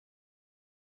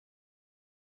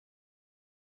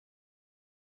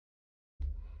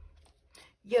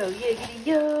Yo, yiggity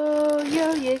yo,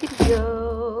 yo, yiggity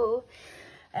yo.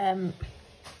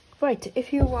 Right,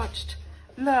 if you watched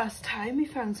last time, we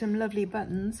found some lovely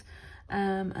buttons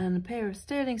and a pair of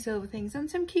sterling silver things and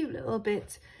some cute little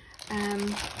bits.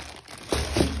 But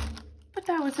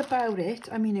that was about it.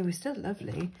 I mean, it was still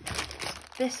lovely.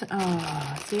 This,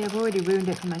 oh, see, I've already ruined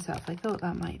it for myself. I thought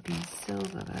that might be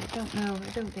silver, but I don't know. I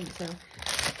don't think so.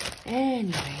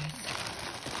 Anyways,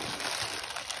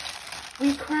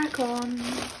 we crack on.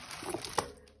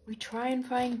 We try and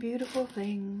find beautiful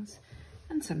things.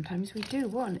 And sometimes we do.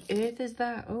 What on earth is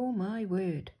that? Oh my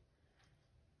word.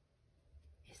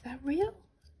 Is that real?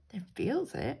 It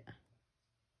feels it.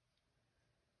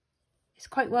 It's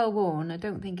quite well worn. I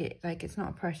don't think it, like, it's not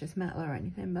a precious metal or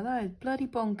anything, but that is bloody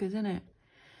bonkers, isn't it?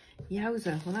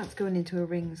 Yowza. Well, that's going into a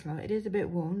ring slot. It is a bit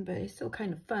worn, but it's still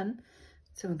kind of fun.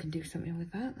 Someone can do something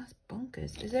with that. That's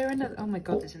bonkers. Is there another? Oh my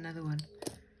God, there's another one.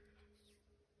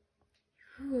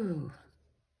 Ooh.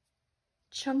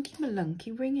 Chunky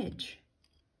malunky ringage.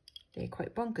 They're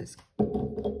quite bonkers.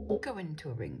 Go into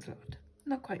a ring slot.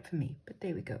 Not quite for me, but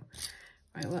there we go.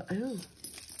 Right, well, oh.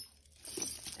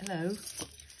 Hello.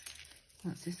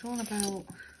 What's this all about?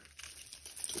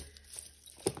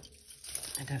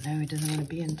 I don't know, it doesn't want to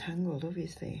be entangled,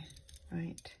 obviously.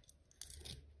 Right.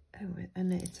 Oh,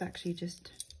 and it's actually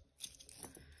just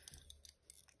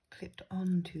clipped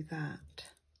onto that.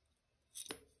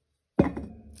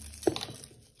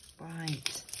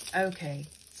 Right. Okay.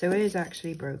 So it is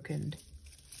actually broken.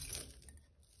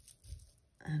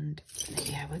 And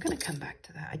yeah, we're going to come back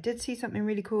to that. I did see something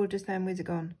really cool just then. Where's it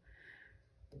gone?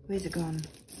 Where's it gone?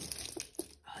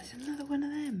 Oh, there's another one of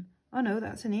them. Oh no,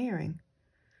 that's an earring.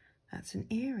 That's an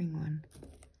earring one.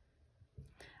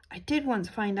 I did once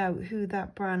find out who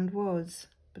that brand was,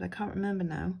 but I can't remember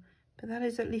now. But that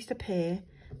is at least a pair,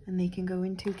 and they can go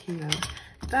in 2 kilos.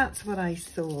 That's what I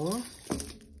saw.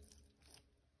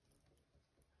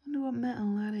 I wonder what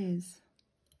metal that is.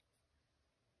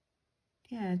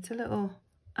 Yeah, it's a little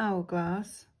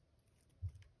hourglass,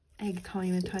 egg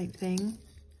timer type thing.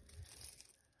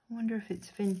 I wonder if it's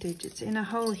vintage. It's in a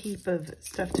whole heap of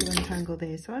stuff to untangle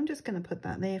there, so I'm just going to put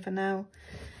that there for now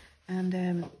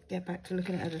and get back to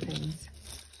looking at other things.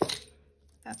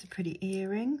 That's a pretty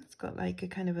earring. It's got like a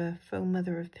kind of a faux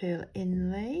mother of pearl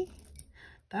inlay.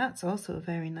 That's also a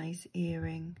very nice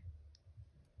earring.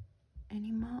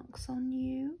 Any marks on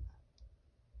you?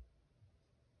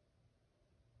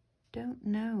 Don't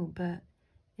know, but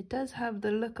it does have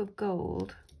the look of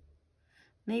gold.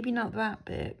 Maybe not that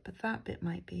bit, but that bit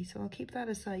might be. So I'll keep that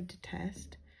aside to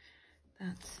test.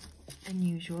 That's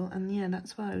unusual. And yeah,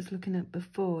 that's what I was looking at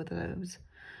before that I was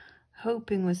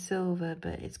hoping was silver,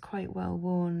 but it's quite well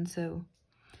worn, so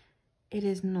it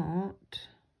is not.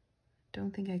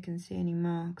 Don't think I can see any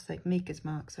marks, like maker's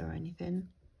marks or anything.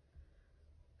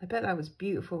 I bet that was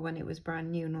beautiful when it was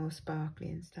brand new and all sparkly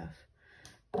and stuff.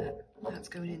 But that's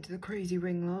going into the crazy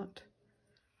ring lot.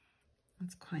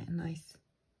 That's quite a nice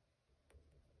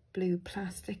blue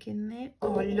plastic in there.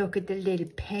 Oh, look at the little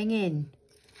penguin.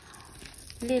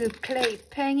 Little clay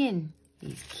penguin.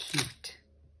 He's cute.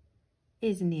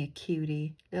 Isn't he a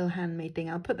cutie? Little handmade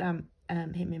thing. I'll put that,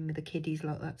 him in with the kiddies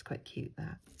lot. That's quite cute,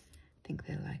 that. I think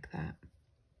they'll like that.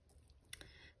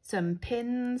 Some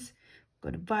pins.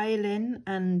 Got a violin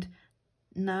and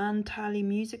Nan-Tali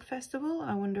Music Festival.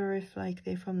 I wonder if like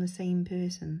they're from the same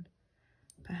person,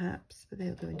 perhaps, but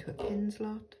they'll go into a pin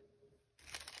slot.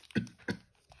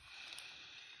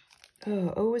 Oh,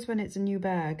 always when it's a new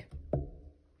bag,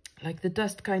 like the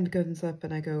dust kind of comes up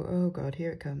and I go, oh God, here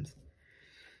it comes.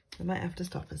 I might have to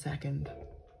stop a second.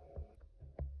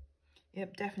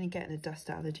 Yep, definitely getting a dust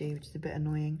allergy, which is a bit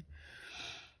annoying.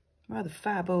 Rather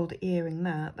fab old earring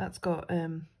that. That's got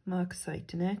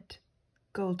marcasite in it.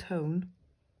 Gold tone,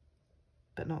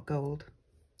 but not gold.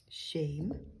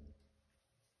 Shame.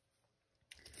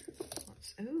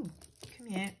 What's, oh, come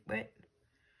here, wait.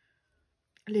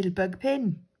 A little bug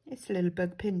pin. It's a little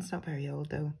bug pin. It's not very old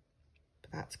though,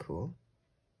 but that's cool.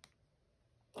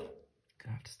 Gonna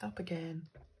have to stop again.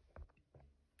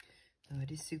 Oh,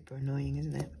 it is super annoying,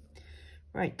 isn't it?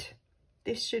 Right,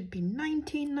 this should be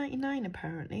 $19.99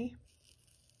 apparently.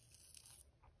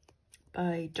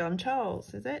 By John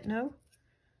Charles, is it? No?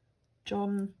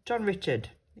 John Richard.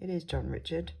 It is John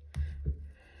Richard.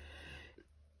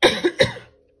 I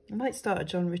might start a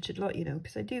John Richard lot, you know,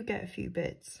 because I do get a few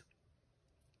bits.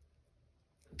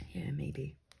 Yeah,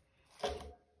 maybe. Try and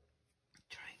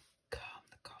calm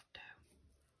the cough down.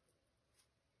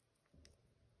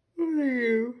 What are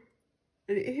you?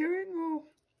 An earring or?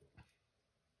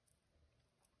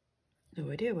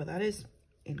 No idea what that is.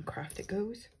 In craft it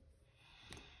goes.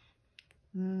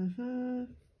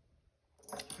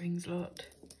 Rings lot.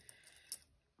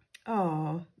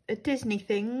 Oh, a Disney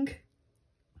thing.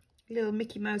 Little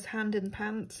Mickey Mouse hand and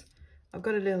pants. I've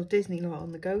got a little Disney lot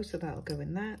on the go, so that'll go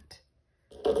in that.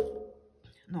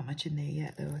 Not much in there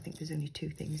yet, though. I think there's only 2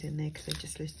 things in there because I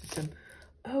just listed some.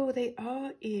 Oh, they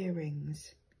are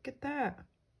earrings. Look at that.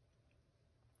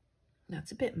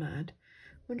 That's a bit mad.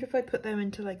 Wonder if I put them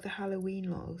into like the Halloween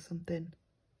lot or something.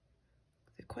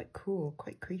 They're quite cool,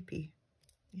 quite creepy.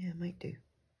 Yeah, might do.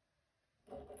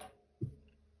 A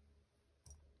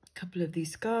couple of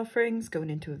these scarf rings going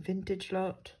into a vintage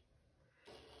lot.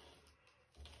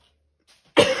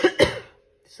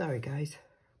 Sorry, guys.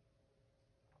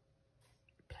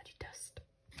 Bloody dust.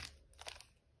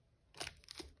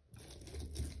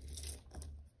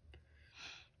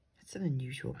 It's an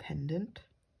unusual pendant.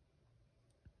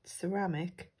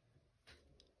 Ceramic.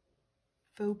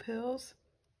 Faux pearls.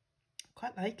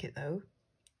 Quite like it though.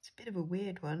 It's a bit of a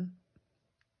weird one.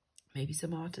 Maybe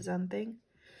some artisan thing.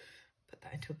 Put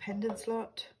that into a pendant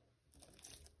slot.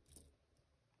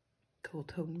 Gold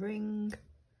tone ring.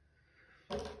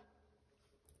 Right,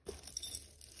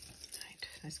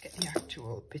 let's get the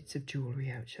actual bits of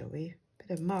jewellery out, shall we?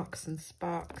 Bit of Marks and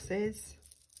Sparkses.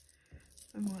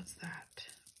 And what's that?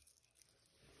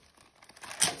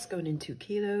 It's going in 2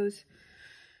 kilos.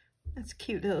 That's a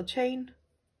cute little chain.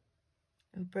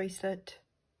 Little bracelet.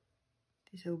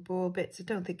 These little ball bits. I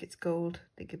don't think it's gold. I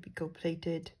think it'd be gold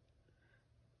plated.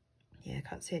 Yeah, I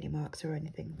can't see any marks or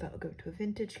anything. That'll go to a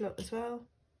vintage lot as well.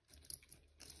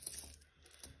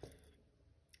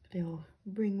 Little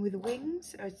ring with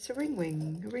wings. Oh, it's a ring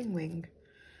wing.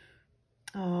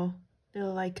 Oh,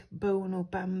 little like bone or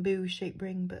bamboo shaped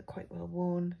ring, but quite well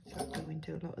worn. So that'll go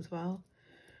into a lot as well.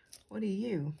 What are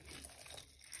you?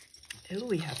 Oh,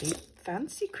 we have a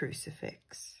fancy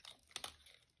crucifix.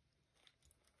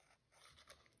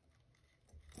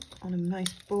 On a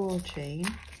nice ball chain.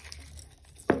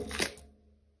 It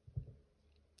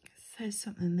says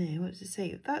something there. What does it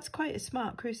say? That's quite a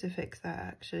smart crucifix, that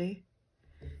actually.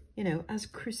 You know, as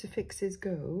crucifixes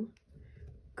go.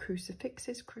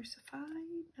 Crucifixes,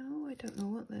 crucified? No, I don't know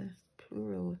what the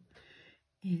plural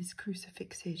is.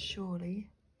 Crucifixes,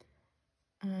 surely.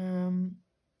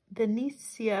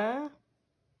 Venetia.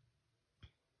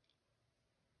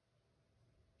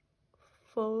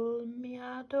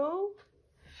 Fulmiado.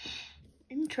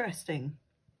 Interesting.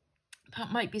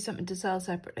 That might be something to sell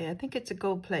separately. I think it's a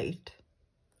gold plate,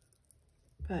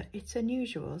 but it's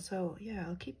unusual. So yeah,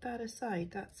 I'll keep that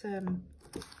aside. That's an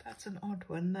odd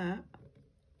one. That.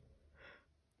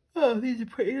 Oh, these are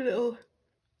pretty little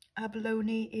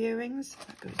abalone earrings.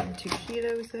 That goes in 2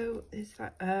 kilos though. Is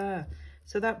that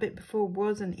so that bit before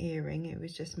was an earring. It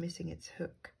was just missing its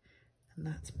hook, and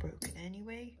that's broken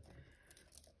anyway.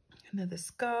 Another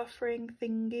scarf ring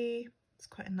thingy. It's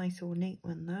quite a nice ornate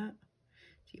one, that.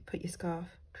 So you put your scarf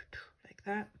like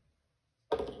that.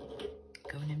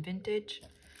 Going in vintage.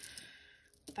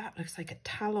 That looks like a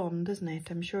talon, doesn't it?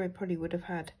 I'm sure it probably would have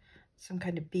had some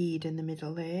kind of bead in the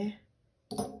middle there.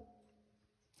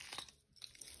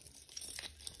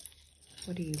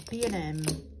 What are you? B&M?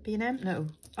 B&M? No.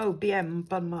 Oh, BM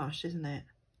Bon Marche, isn't it?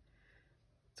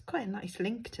 It's quite a nice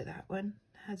link to that one.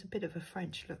 It has a bit of a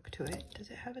French look to it.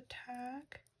 Does it have a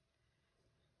tag?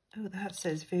 Oh, that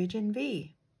says Virgin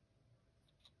V.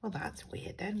 Well, that's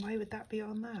weird then. Why would that be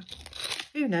on that?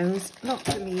 Who knows? Not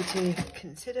for me to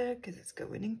consider because it's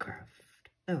going in craft.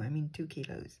 No, I mean 2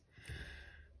 kilos.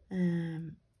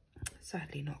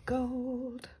 Sadly not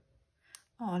gold.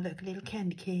 Oh, look, a little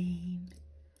candy cane.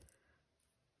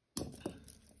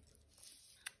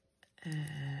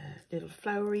 Little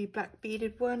flowery black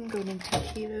beaded one going in 2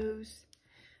 kilos.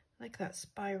 I like that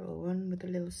spiral one with a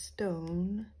little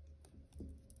stone.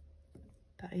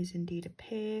 That is indeed a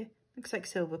pair. Looks like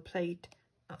silver plate.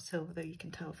 Not silver though, you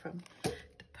can tell from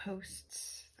the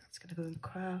posts. That's going to go in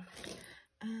craft.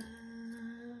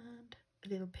 And a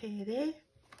little pair there.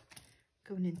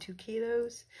 Going in 2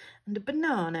 kilos. And a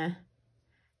banana.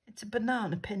 It's a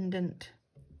banana pendant.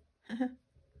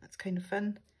 That's kind of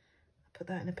fun. I'll put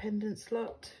that in a pendant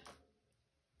slot.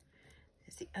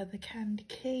 There's the other candy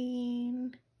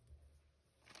cane.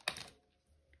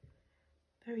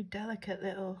 Very delicate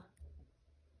little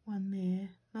one there,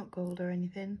 not gold or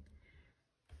anything.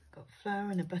 Got a flower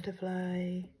and a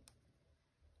butterfly.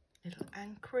 Little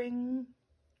anchoring.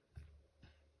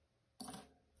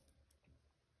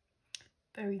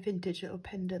 Very vintage little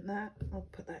pendant that. I'll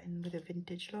put that in with a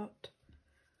vintage lot.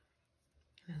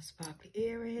 A little sparkly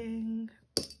earring.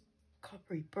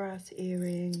 Coppery brass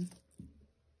earring.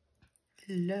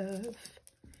 Love.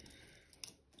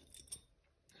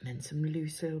 And then some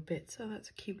loose little bits. Oh, that's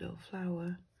a cute little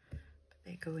flower.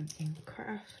 They're going in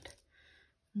craft.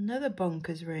 Another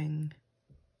bonkers ring.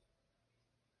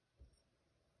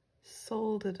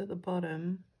 Soldered at the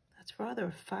bottom. That's rather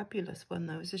a fabulous one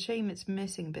though. It's a shame it's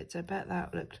missing bits. I bet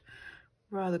that looked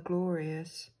rather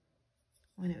glorious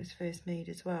when it was first made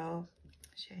as well.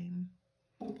 Shame.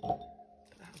 But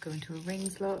that'll go into a ring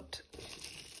slot.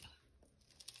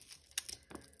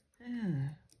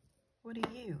 Ah, what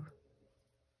are you?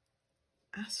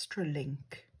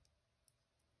 Astralink.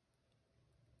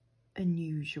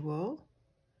 Unusual.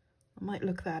 I might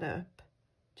look that up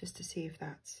just to see if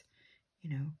that's, you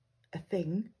know, a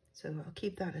thing. So I'll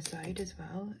keep that aside as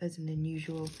well as an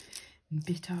unusual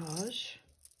bitage.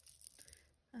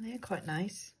 And they're quite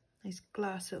nice. Nice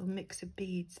glass little mix of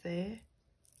beads there.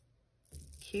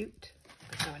 Cute.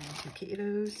 They're going in 2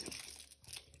 kilos.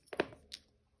 A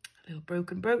little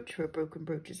broken brooch for a broken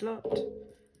brooches lot.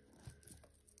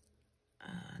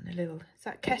 And a little, is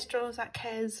that Kestrel? Is that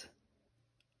Kes?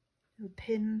 Little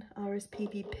pin,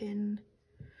 RSPB pin.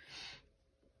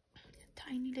 A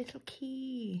tiny little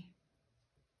key.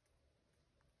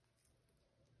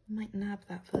 Might nab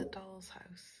that for the doll's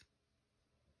house,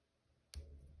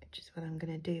 which is what I'm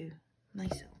gonna do.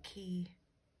 Nice little key.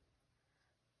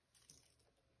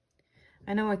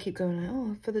 I know I keep going like,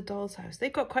 oh, for the doll's house.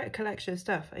 They've got quite a collection of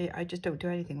stuff. I just don't do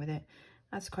anything with it.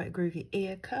 That's quite a groovy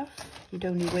ear cuff. You'd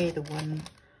only wear the one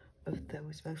of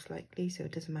those most likely, so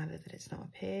it doesn't matter that it's not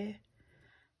a pair.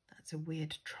 That's a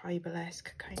weird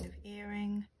tribal-esque kind of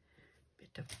earring.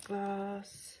 Bit of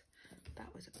glass.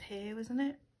 That was a pair, wasn't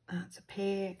it? That's a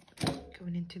pair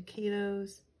going in 2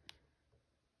 kilos.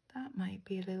 That might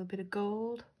be a little bit of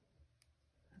gold.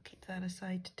 I'll keep that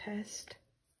aside to test.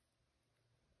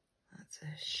 That's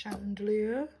a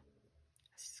chandelier, a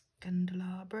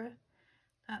candelabra.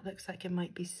 That looks like it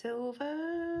might be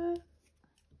silver.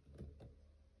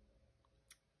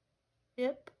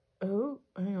 Yep. Oh,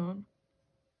 hang on.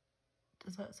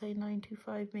 Does that say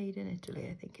 925 made in Italy?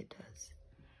 I think it does.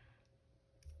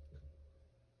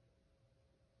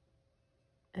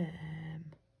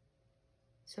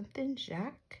 Something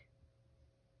Jacques?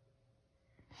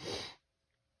 I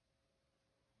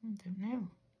don't know.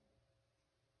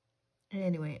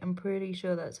 Anyway, I'm pretty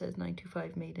sure that says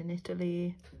 925 made in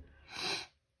Italy.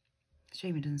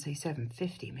 Shame it doesn't say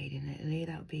 750 made in Italy.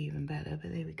 That would be even better,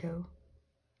 but there we go.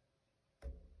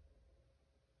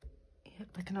 Yep,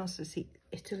 I can also see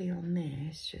Italy on there.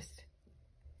 It's just...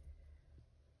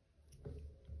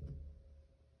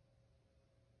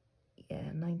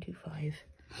 yeah, 925.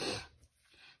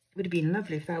 Would have been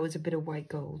lovely if that was a bit of white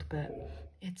gold, but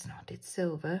it's not. It's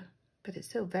silver, but it's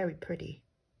still very pretty.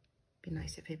 Be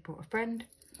nice if it brought a friend.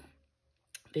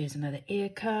 There's another ear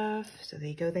cuff. So there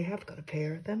you go. They have got a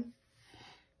pair of them.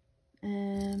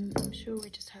 I'm sure we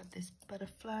just had this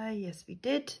butterfly. Yes, we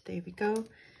did. There we go.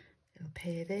 Little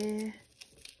pair there.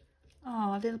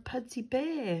 Oh, little Pudsey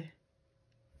bear.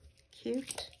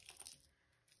 Cute.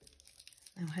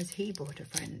 Now has he brought a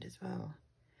friend as well?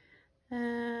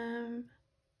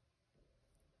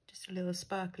 Just a little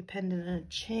sparkly pendant and a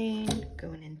chain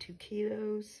going in 2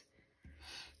 kilos.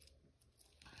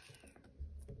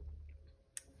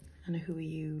 And who are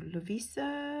you?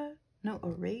 Lovisa? No,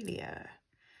 Aurelia.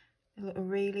 Little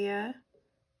Aurelia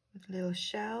with a little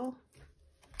shell.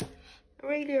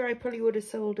 Aurelia I probably would have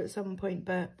sold at some point,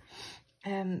 but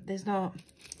there's not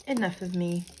enough of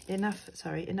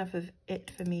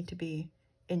it for me to be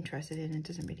interested in. It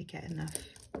doesn't really get enough.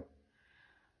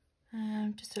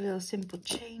 Just a little simple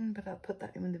chain, but I'll put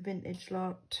that in with the vintage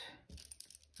lot,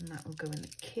 and that will go in the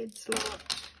kids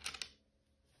lot.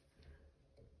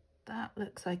 That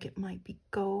looks like it might be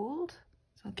gold,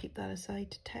 so I'll keep that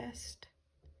aside to test.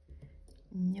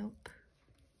 Nope.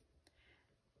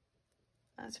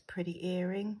 That's a pretty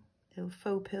earring. Little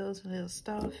faux pills, a little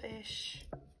starfish.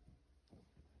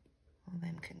 All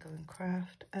them can go in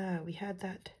craft. Ah, we had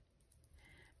that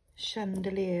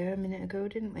chandelier a minute ago,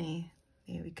 didn't we?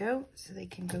 Here we go. So they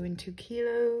can go in 2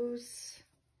 kilos.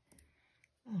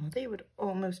 Oh, they would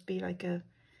almost be like a...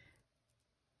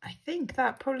 I think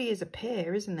that probably is a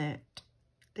pair, isn't it?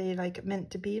 They're like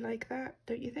meant to be like that,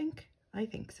 don't you think? I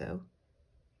think so.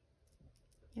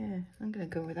 Yeah, I'm gonna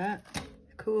go with that.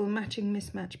 A cool matching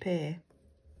mismatch pair.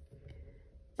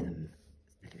 Some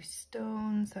loose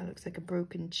stones. That looks like a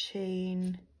broken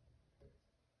chain.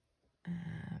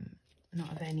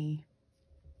 Not of any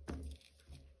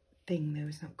thing though.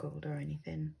 It's not gold or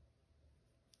anything.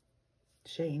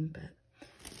 Shame, but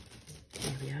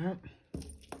here we are.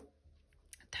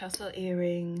 Tassel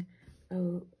earring.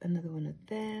 Oh, another one of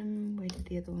them. Where did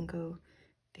the other one go?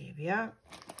 There we are.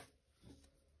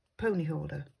 Pony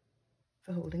holder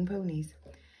for holding ponies.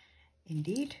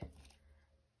 Indeed.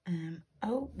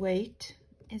 Oh, wait.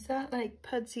 Is that like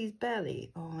Pudsy's belly?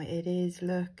 Oh, it is.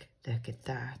 Look at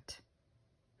that.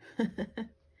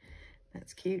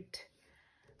 That's cute.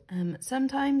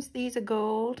 Sometimes these are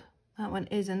gold. That one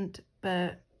isn't,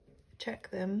 but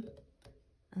check them.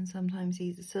 And sometimes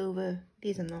these are silver.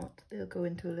 These are not. They'll go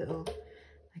into a little,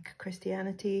 like a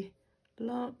Christianity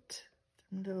lot.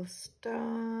 Some little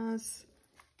stars.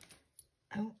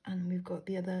 Oh, and we've got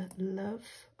the other love.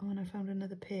 Oh, and I found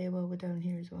another pair while we're down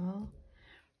here as well.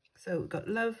 So we've got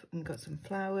love and we've got some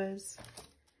flowers.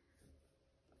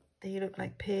 They look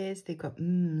like pears. They've got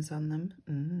mms on them.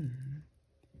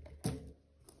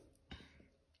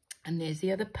 And there's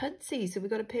the other Pudsies. So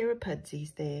we've got a pair of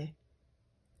Pudsies there.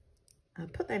 I'll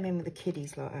put them in with the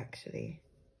kiddies lot, actually.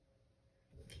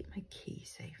 Keep my key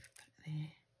safe. Put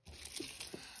it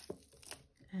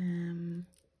there.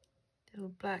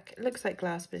 Little black. It looks like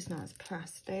glass, but it's not. It's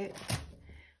plastic.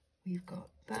 We've got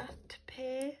that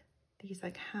pair. These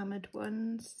like hammered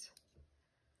ones.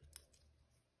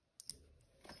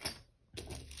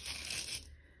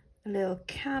 A little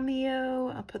cameo.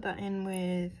 I'll put that in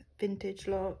with vintage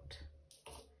lot.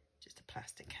 Just a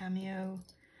plastic cameo.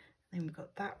 Then we've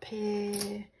got that pair.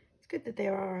 It's good that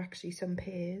there are actually some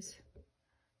pairs.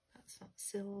 That's not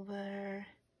silver.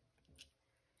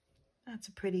 That's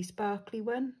a pretty sparkly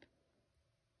one.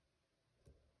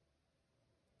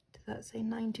 Does that say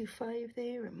 925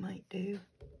 there? It might do.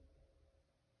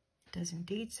 It does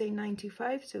indeed say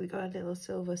 925. So we got a little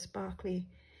silver sparkly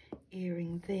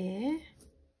earring there.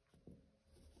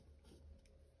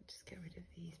 Just get rid of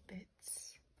these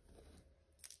bits.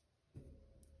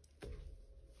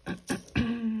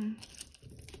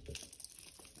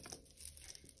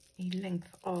 A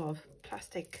length of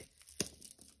plastic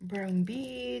brown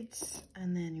beads,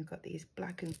 and then you've got these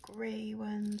black and grey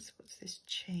ones. What's this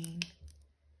chain?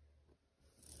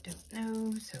 Don't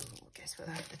know, so I guess we'll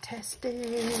have to test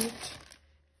it.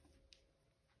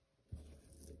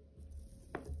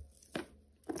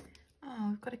 Oh,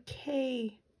 we've got a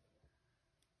K.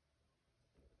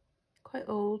 Quite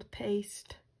old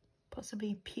paste,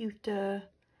 possibly pewter,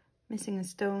 missing a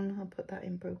stone. I'll put that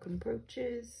in broken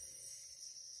brooches,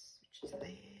 which is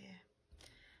there.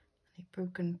 A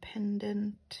broken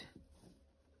pendant.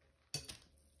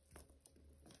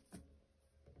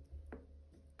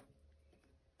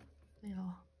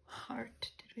 Little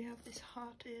heart. Did we have this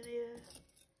heart earlier?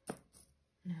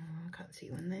 No, I can't see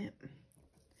one there.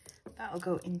 That'll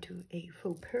go into a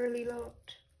faux pearly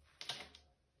lot.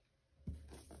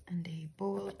 And a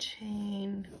ball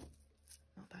chain.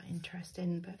 Not that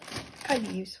interesting, but kind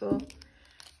of useful.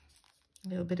 A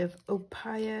little bit of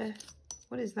opia.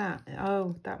 What is that?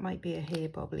 Oh, that might be a hair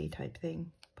bobbly type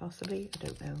thing. Possibly. I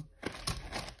don't know.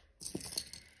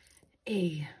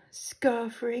 A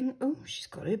scarf ring. Oh, she's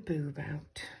got her boob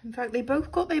out. In fact, they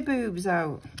both got their boobs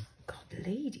out. God,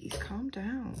 ladies, calm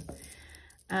down.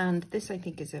 And this, I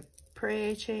think, is a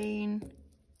prayer chain.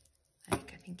 I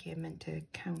think you're meant to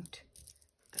count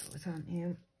those, aren't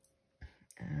you?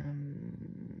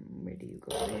 Where do you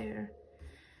go there?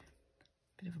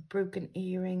 Bit of a broken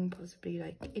earring, possibly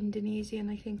like Indonesian,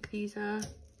 I think these are.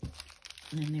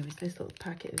 And then there was this little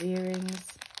packet of earrings.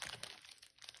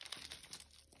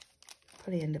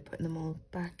 Probably end up putting them all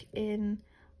back in.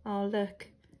 Oh, look,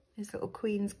 there's little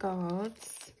Queen's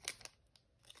guards.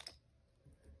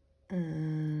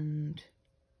 And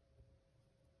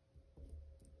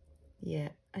yeah,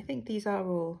 I think these are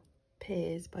all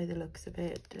pairs by the looks of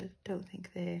it. I don't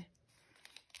think they're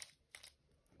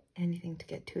anything to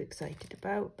get too excited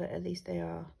about, but at least they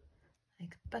are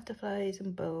like butterflies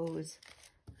and bows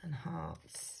and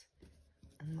hearts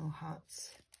and more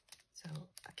hearts. So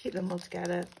I'll keep them all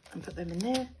together and put them in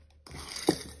there.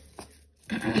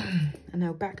 And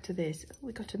now back to this. Oh,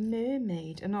 we got a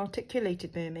mermaid, an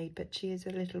articulated mermaid, but she is a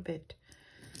little bit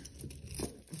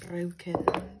broken,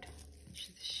 which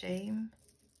is a shame.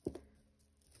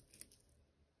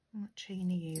 What chain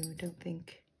are you? Don't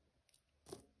think.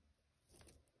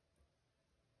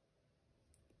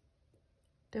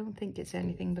 Don't think it's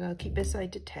anything, but I'll keep this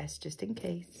side to test just in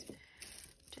case.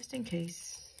 Just in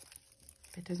case.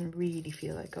 It doesn't really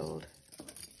feel like gold.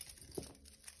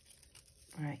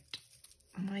 Right.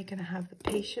 Am I going to have the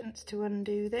patience to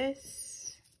undo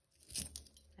this?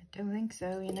 I don't think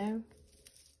so, you know.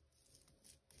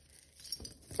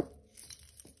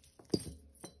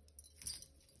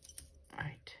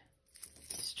 Right.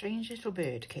 Strange little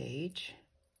bird cage.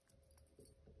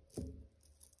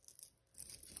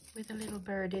 With a little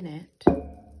bird in it.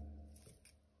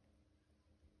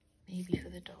 Maybe for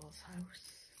the doll's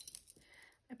house.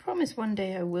 I promise one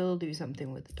day I will do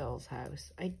something with the doll's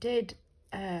house. I did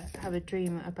have a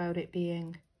dream about it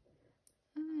being...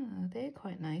 Oh, they're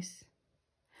quite nice.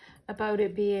 about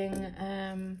it being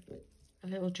a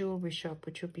little jewellery shop,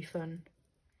 which would be fun.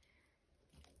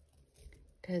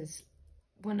 Because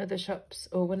one of the shops,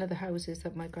 or one of the houses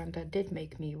that my granddad did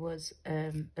make me was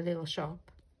a little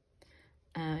shop.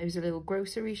 It was a little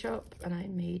grocery shop, and I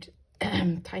made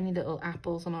tiny little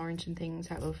apples and orange and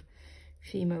things out of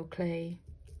Fimo clay.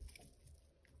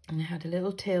 And I had a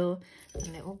little till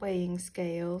and little weighing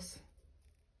scales.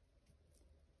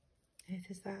 What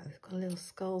is that? It's got little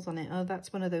skulls on it. Oh,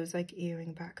 that's one of those like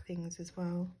earring back things as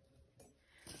well.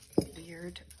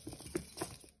 Weird.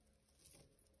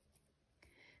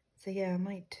 So yeah, I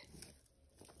might,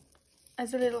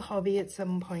 as a little hobby at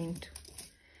some point,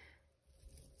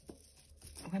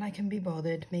 when I can be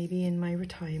bothered, maybe in my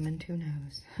retirement, who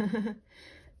knows.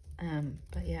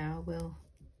 But yeah, I will.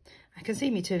 I can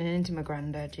see me turning into my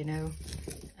granddad, you know,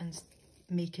 and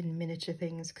making miniature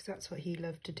things, because that's what he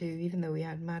loved to do, even though he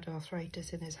had mad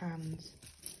arthritis in his hands.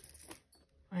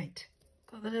 Right,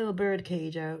 got the little bird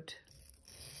cage out.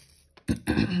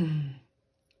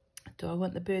 Do I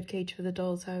want the bird cage for the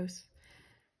doll's house?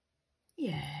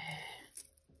 Yeah,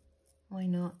 why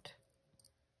not?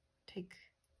 Take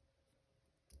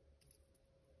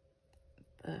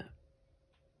the,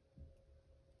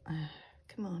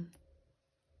 come on.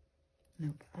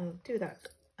 Nope, I'll do that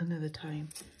another time.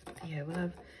 But yeah, well,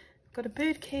 I've got a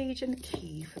bird cage and a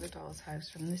key for the doll's house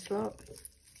from this lot.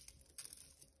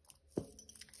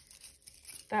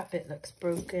 That bit looks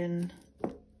broken.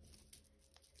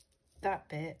 That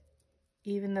bit,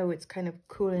 even though it's kind of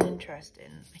cool and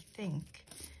interesting, I think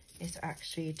it's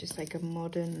actually just like a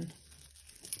modern,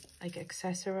 like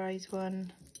accessorized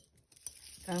one.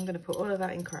 So I'm going to put all of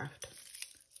that in craft.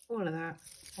 All of that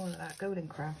going in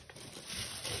craft.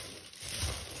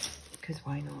 Because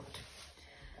why not?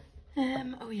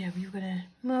 Oh yeah,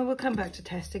 well, we'll come back to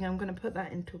testing. I'm going to put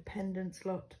that into a pendant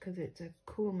slot because it's a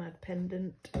cool mad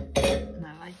pendant and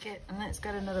I like it. And let's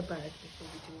get another bag before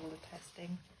we do all the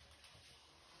testing.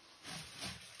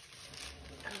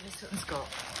 Oh, this one's got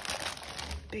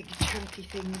big chunky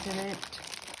things in it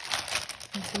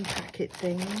and some packet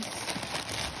things.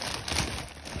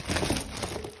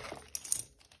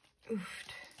 Oof.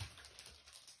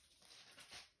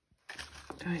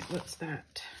 Right, what's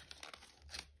that?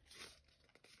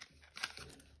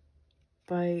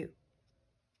 By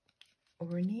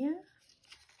Ornia?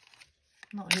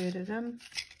 Not heard of them.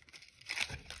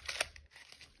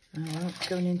 Oh well, it's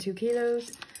going in 2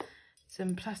 kilos.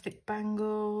 Some plastic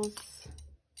bangles.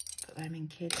 Put them in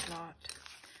kids lot.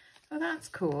 Oh, that's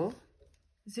cool.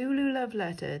 Zulu love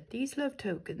letter. These love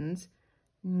tokens.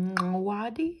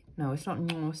 Nwadi? No, it's not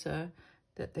Nwosa.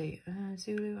 That they,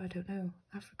 Zulu, I don't know.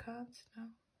 Afrikaans? No.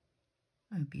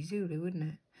 It would be Zulu, wouldn't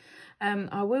it?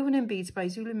 Are woven in beads by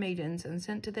Zulu maidens and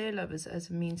sent to their lovers as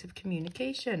a means of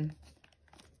communication.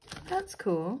 That's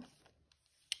cool.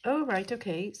 Oh, right,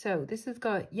 okay. So this has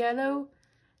got yellow,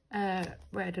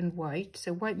 red and white.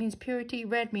 So white means purity,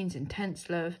 red means intense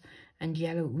love, and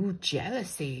yellow, ooh,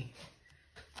 jealousy.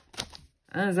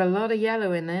 There's a lot of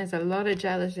yellow in there. There's a lot of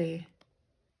jealousy.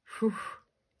 Whew.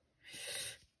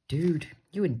 Dude,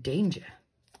 you in danger.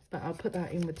 But I'll put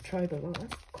that in with the tribal lot.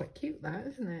 That's quite cute, that,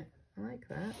 isn't it? I like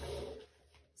that.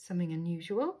 Something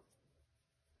unusual.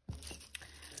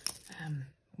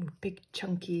 Big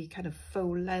chunky kind of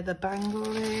faux leather bangle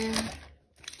there.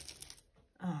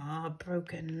 Ah,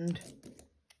 broken.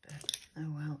 But,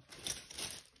 oh well.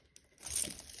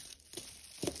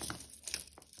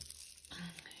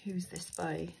 Who's this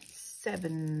by?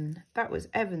 7. That was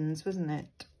Evans, wasn't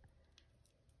it?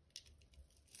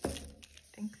 I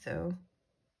think so.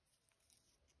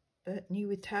 But new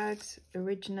with tags,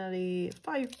 originally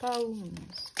 £5.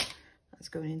 That's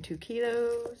going in 2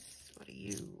 kilos. What are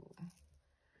you?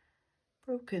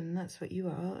 Broken, that's what you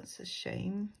are. That's a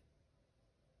shame.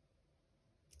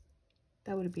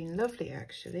 That would have been lovely,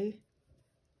 actually,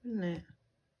 wouldn't it?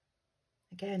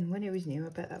 Again, when it was new, I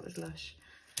bet that was lush.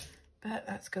 But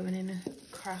that's going in a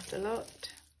craft a lot.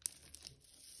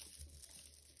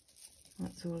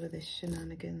 That's all of this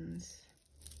shenanigans.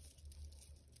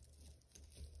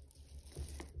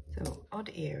 So,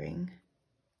 odd earring.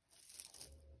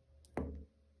 A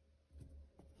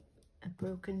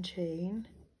broken chain.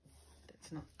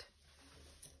 That's not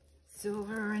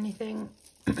silver or anything.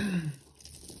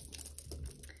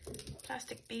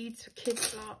 Plastic beads for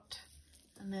kids lot.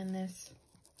 And then this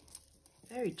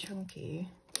very chunky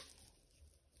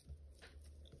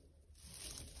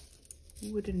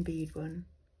wooden bead one.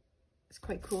 It's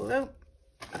quite cool though.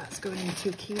 That's going in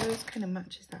 2 kilos, kind of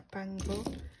matches that bangle.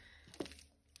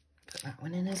 Put that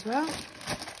one in as well.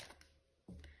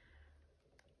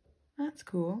 That's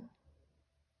cool.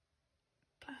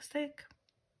 Plastic.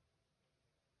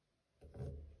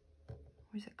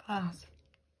 Or is it glass?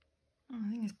 Oh, I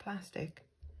think it's plastic.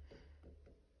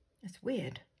 It's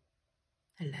weird.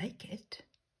 I like it.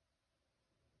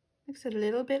 Looks a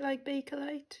little bit like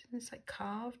Bakelite. It's like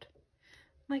carved.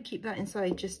 Might keep that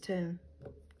inside just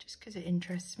because it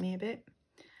interests me a bit.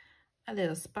 A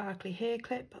little sparkly hair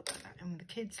clip. I'll put that in with the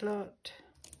kids lot.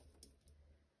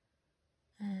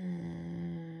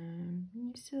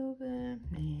 Silver.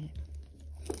 Yeah.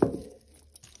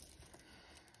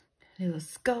 Little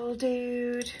skull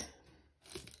dude.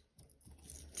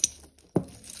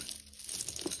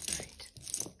 Right,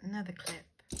 another clip.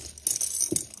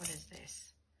 What is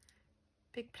this?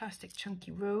 Big plastic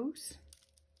chunky rose.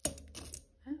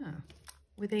 Oh,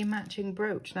 with a matching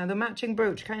brooch. Now the matching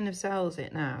brooch kind of sells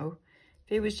it now.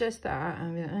 If it was just that,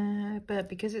 but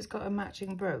because it's got a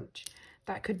matching brooch,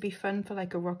 that could be fun for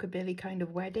like a rockabilly kind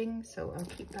of wedding. So I'll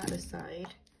keep that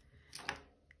aside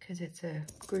because it's a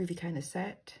groovy kind of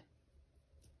set.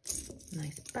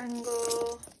 Nice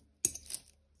bangle.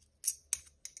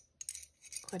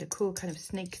 Quite a cool kind of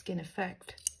snakeskin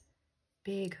effect.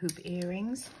 Big hoop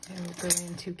earrings. They will go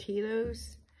in 2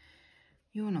 kilos.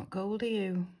 You're not gold, are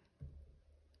you?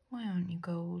 Why aren't you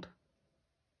gold?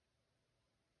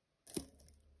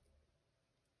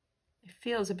 It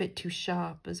feels a bit too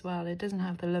sharp as well. It doesn't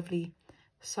have the lovely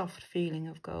soft feeling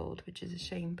of gold, which is a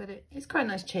shame, but it's quite a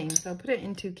nice chain, so I'll put it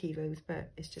in 2 kilos,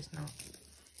 but it's just not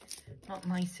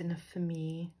nice enough for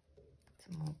me.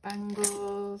 Some more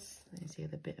bangles. There's the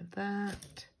other bit of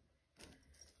that.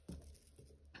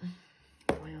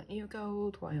 Why aren't you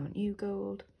gold? Why aren't you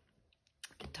gold?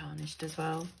 Get tarnished as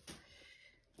well.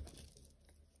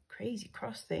 Crazy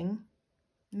cross thing.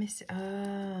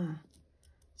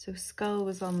 So skull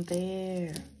was on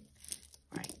there.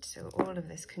 Right, so all of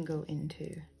this can go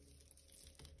into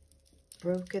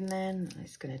broken then.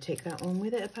 It's going to take that one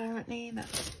with it apparently.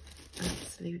 That's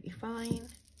absolutely fine.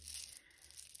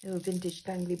 Little vintage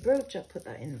dangly brooch. I'll put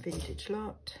that in vintage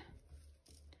lot.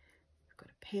 I've got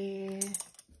a pair.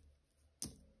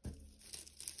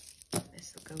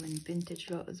 This will go in vintage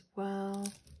lot as well.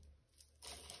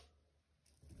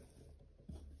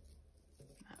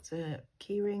 That's a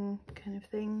keyring kind of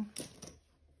thing.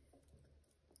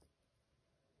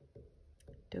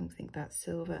 Don't think that's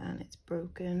silver and it's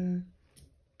broken.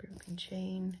 Broken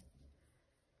chain.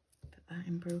 Put that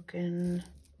in broken.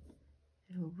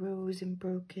 Little rose in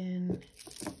broken.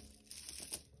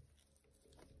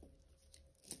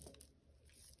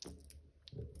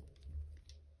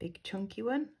 Big chunky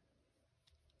one.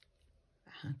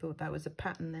 I thought that was a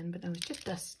pattern then, but no, it's just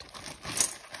dust.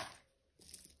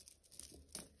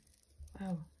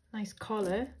 Wow, nice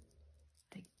collar.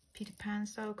 Like Peter Pan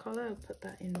style collar. I'll put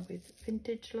that in with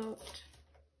vintage lot.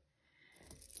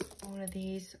 All of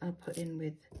these I'll put in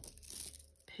with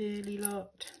pearly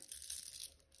lot.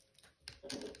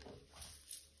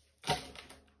 I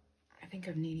think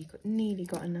I've nearly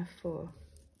got enough for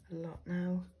a lot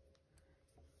now.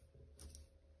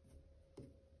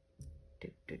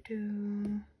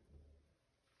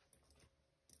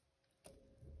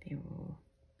 They're all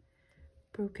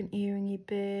broken earringy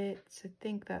bits. I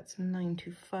think that's a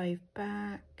 925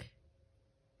 back.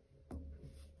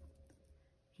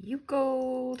 You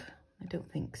gold? I don't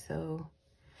think so.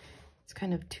 It's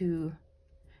kind of too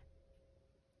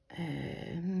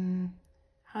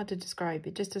hard to describe.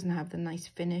 It just doesn't have the nice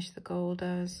finish the gold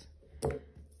does.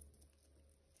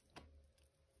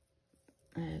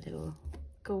 A little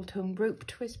gold tone rope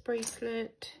twist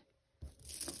bracelet.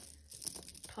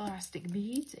 Plastic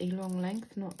beads, a long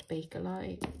length, not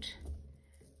Bakelite.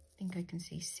 I think I can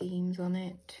see seams on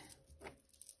it.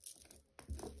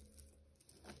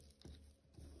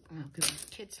 I'll go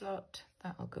with kids lot.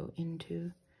 That'll go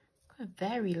into quite a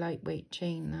very lightweight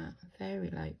chain, that. Very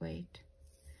lightweight.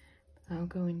 That'll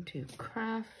go into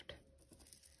craft.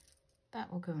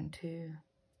 That will go into,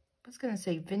 I was going to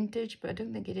say vintage, but I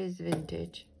don't think it is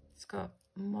vintage. It's got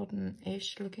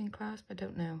modern-ish looking clasp, I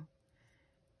don't know.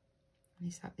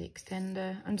 Is that the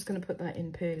extender? I'm just going to put that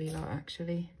in pearly lot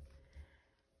actually.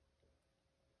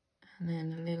 And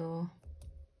then a little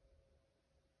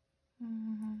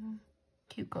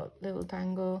cute got little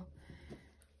dangle.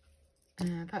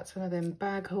 That's one of them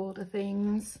bag holder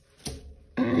things.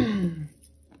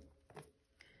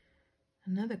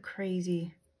 Another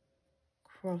crazy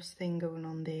cross thing going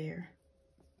on there.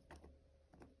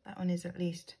 That one is at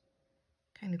least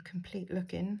kind of complete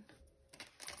looking.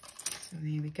 So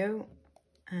there we go.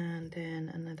 And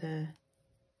then another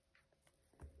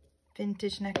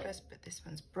vintage necklace, but this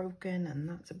one's broken and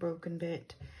that's a broken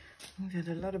bit. We've had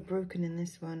a lot of broken in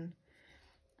this one.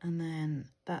 And then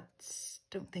that's,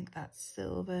 don't think that's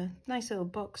silver. Nice little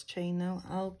box chain though.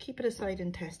 I'll keep it aside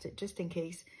and test it just in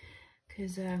case,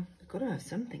 because we've got to have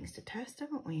some things to test,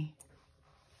 haven't we?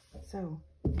 So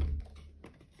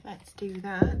let's do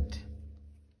that.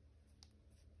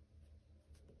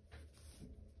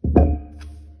 I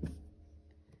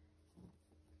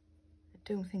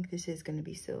don't think this is going to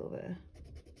be silver.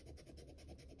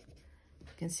 You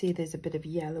can see there's a bit of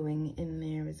yellowing in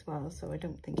there as well, so I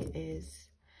don't think it is.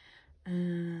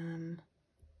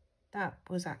 That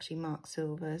was actually marked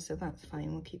silver, so that's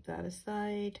fine. We'll keep that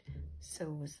aside. So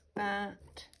was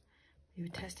that. We were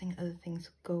testing other things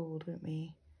with gold, weren't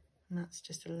we? And that's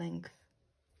just a length.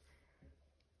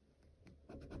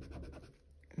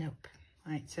 Nope.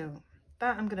 Right, so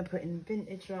that I'm going to put in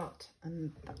vintage lot,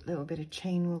 and that little bit of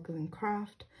chain will go in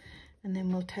craft. And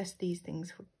then we'll test these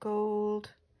things for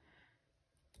gold.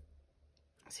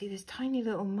 See, there's tiny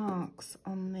little marks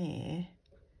on there,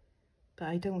 but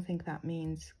I don't think that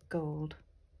means gold.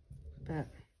 But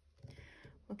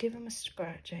we'll give them a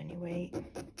scratch anyway.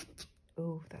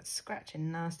 Oh, that's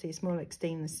scratching nasty. It's more like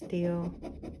stainless steel.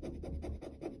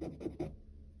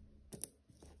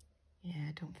 Yeah,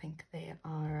 I don't think they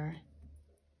are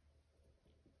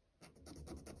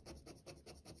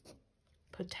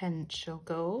potential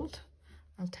gold.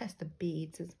 I'll test the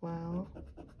beads as well.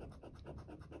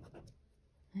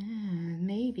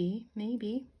 Maybe.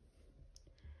 Maybe.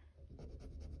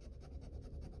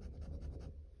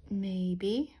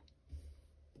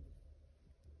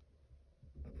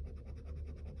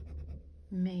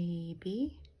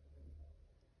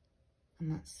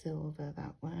 And that's silver,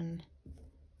 that one.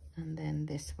 And then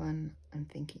this one, I'm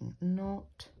thinking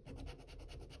not.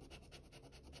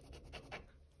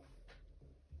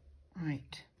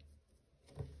 Right.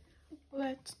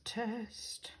 Let's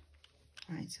test.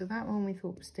 Right, so that one we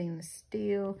thought was stainless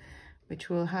steel, which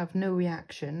will have no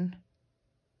reaction,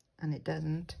 and it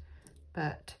doesn't.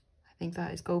 But I think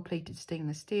that is gold-plated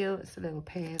stainless steel. It's a little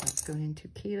pair that's going in 2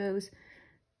 kilos.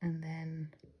 And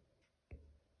then,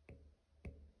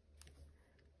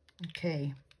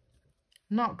 okay,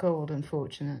 not gold,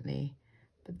 unfortunately,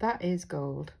 but that is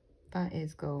gold. That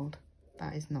is gold.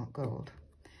 That is not gold.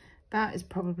 That is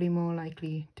probably more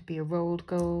likely to be a rolled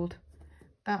gold.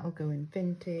 That will go in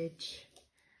vintage,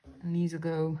 and these will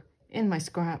go in my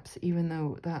scraps, even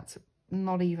though that's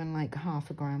not even like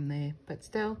 1/2 gram there, but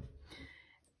still,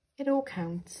 it all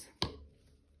counts.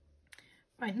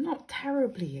 Right, not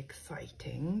terribly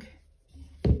exciting,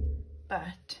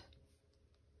 but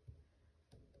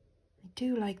I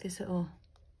do like this little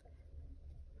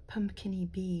pumpkin-y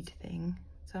bead thing.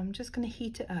 So I'm just going to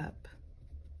heat it up.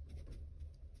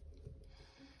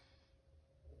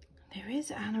 There is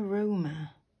an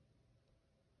aroma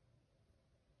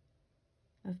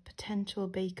of potential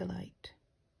bakelite.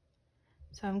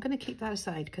 So I'm going to keep that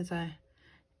aside because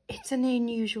it's an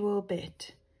unusual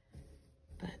bit,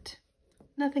 but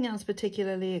nothing else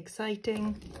particularly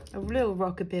exciting. A little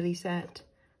rockabilly set,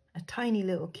 a tiny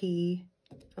little key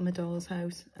from a doll's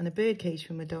house, and a birdcage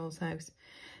from a doll's house,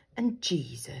 and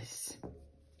Jesus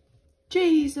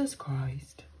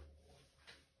Christ,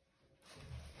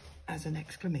 as an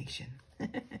exclamation.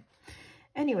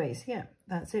 Anyways, yeah,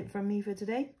 that's it from me for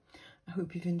today. I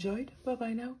hope you've enjoyed. Bye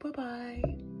bye now. Bye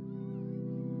bye.